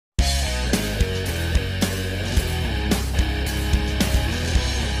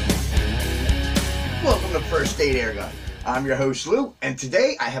First Aid Airgun. I'm your host Lou, and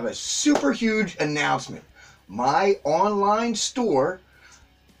today I have a super huge announcement. My online store,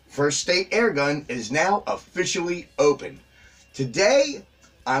 First Aid Airgun, is now officially open. Today,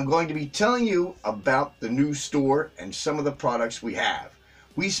 I'm going to be telling you about the new store and some of the products we have.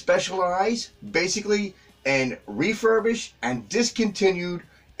 We specialize basically in refurbished and discontinued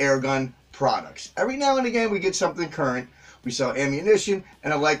airgun products. Every now and again we get something current. We sell ammunition,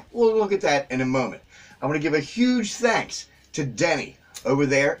 and I'm like, we'll look at that in a moment. I'm going to give a huge thanks to Denny over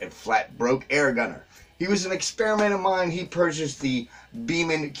there at Flat Broke Airgunner. He was an experiment of mine. He purchased the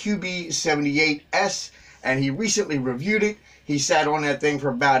Beeman QB78S, and he recently reviewed it. He sat on that thing for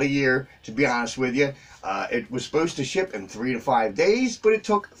about a year, to be honest with you. It was supposed to ship in 3 to 5 days, but it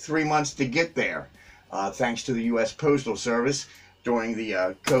took 3 months to get there, thanks to the U.S. Postal Service during the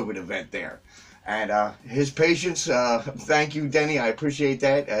COVID event there. And his patience, thank you, Denny. I appreciate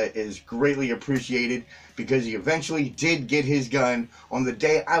that. Is greatly appreciated, because he eventually did get his gun on the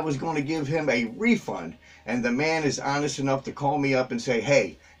day I was going to give him a refund. And the man is honest enough to call me up and say,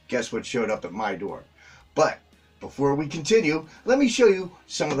 hey, guess what showed up at my door? But before we continue, let me show you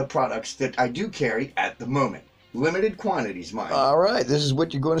some of the products that I do carry at the moment. Limited quantities, mind. All right, this is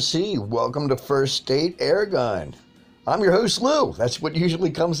what you're going to see. Welcome to First Aid Airgun. I'm your host, Lou. That's what usually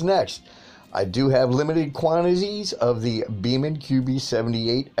comes next. I do have limited quantities of the Beeman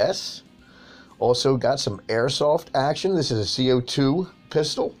QB78S. Also got some airsoft action. This is a CO2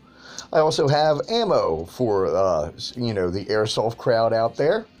 pistol. I also have ammo for, the airsoft crowd out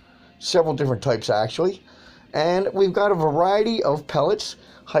there. Several different types, actually. And we've got a variety of pellets.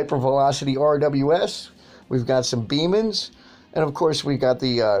 Hypervelocity RWS. We've got some Beemans. And, of course, we got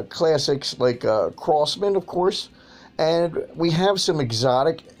the classics like Crossman, of course. And we have some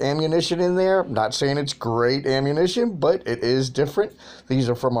exotic ammunition in there. I'm not saying it's great ammunition, but it is different. These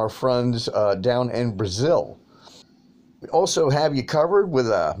are from our friends down in Brazil. We also have you covered with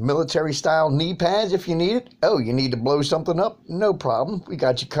military-style knee pads if you need it. Oh, you need to blow something up? No problem. We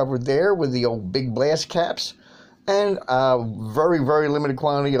got you covered there with the old big blast caps. And very, very limited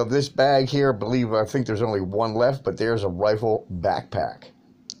quantity of this bag here. I think there's only one left, but there's a rifle backpack.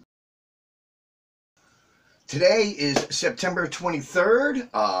 Today is September 23rd.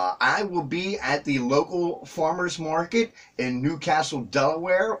 I will be at the local farmers market in Newcastle,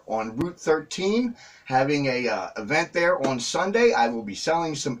 Delaware on Route 13, having a event there on Sunday. I will be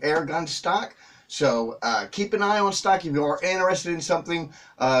selling some airgun stock, so keep an eye on stock. If you are interested in something,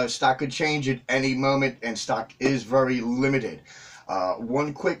 stock could change at any moment, and stock is very limited.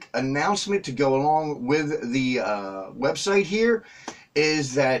 One quick announcement to go along with the website here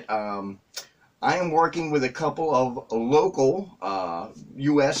is that I am working with a couple of local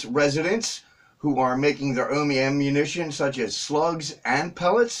U.S. residents who are making their own ammunition, such as slugs and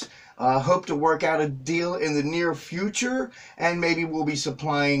pellets. Hope to work out a deal in the near future, and maybe we'll be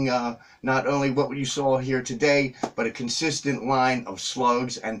supplying not only what you saw here today, but a consistent line of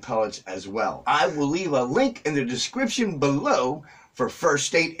slugs and pellets as well. I will leave a link in the description below for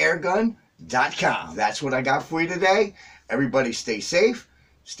firstateairgun.com. That's what I got for you today. Everybody stay safe,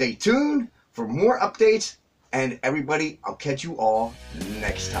 stay tuned for more updates, and everybody, I'll catch you all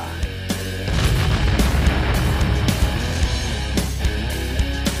next time.